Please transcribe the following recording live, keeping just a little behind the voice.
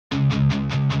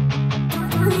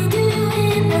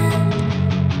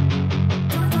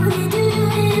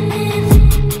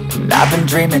I've been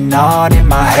dreaming on in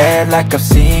my head like I've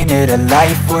seen it. A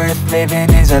life worth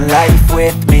living is a life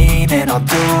with meaning. I'll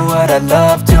do what I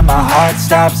love till my heart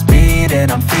stops beating.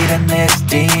 I'm feeding this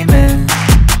demon.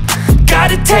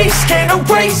 Got a taste, can't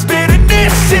erase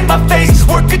bitterness in my face.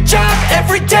 Work a job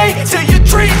every day till your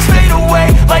dreams fade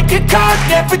away. Like a card,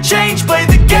 never change, play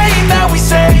the game that we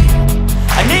say.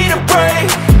 I need a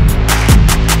break.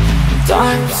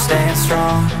 I'm staying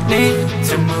strong, need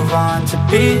to move on to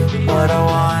be what I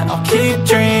want. I'll keep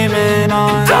dreaming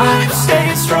on. I'm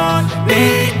staying strong,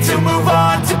 need to move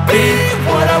on to be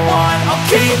what I want. I'll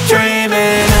keep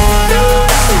dreaming on.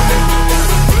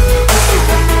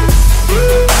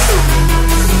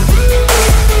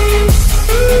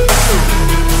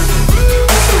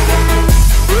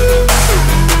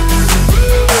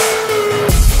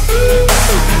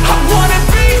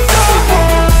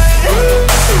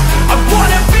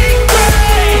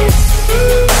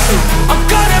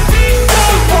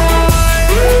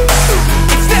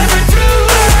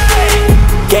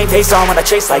 Face on when I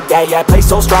chase like that. Yeah, I play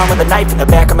so strong with a knife in the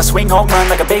back. I'ma swing home run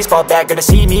like a baseball bat. Gonna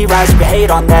see me rise, you can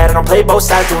hate on that. I don't play both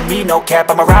sides, doing me no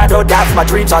cap. I'ma ride or die for my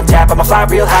dreams on tap. I'ma fly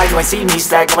real high, you ain't see me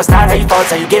slack. No, it's not how you fall,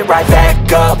 it's how you get right back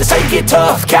up. That's how you get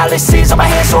tough. Calluses on my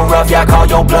hands so rough, yeah, I call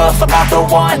your bluff. I'm not the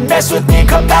one, mess with me and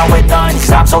come out with none. Cause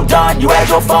I'm so done, you had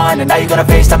your fun. And now you're gonna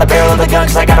face down the barrel of the gun.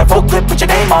 Cause I got a full clip with your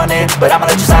name on it. But I'ma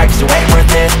let you slide cause you ain't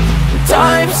worth it.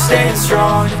 I'm staying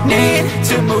strong, need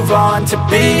to move on to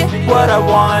be what I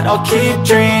want. I'll keep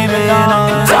dreaming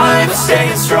on. I'm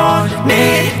staying strong,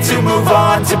 need to move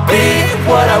on to be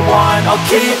what I want. I'll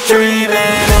keep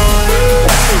dreaming on.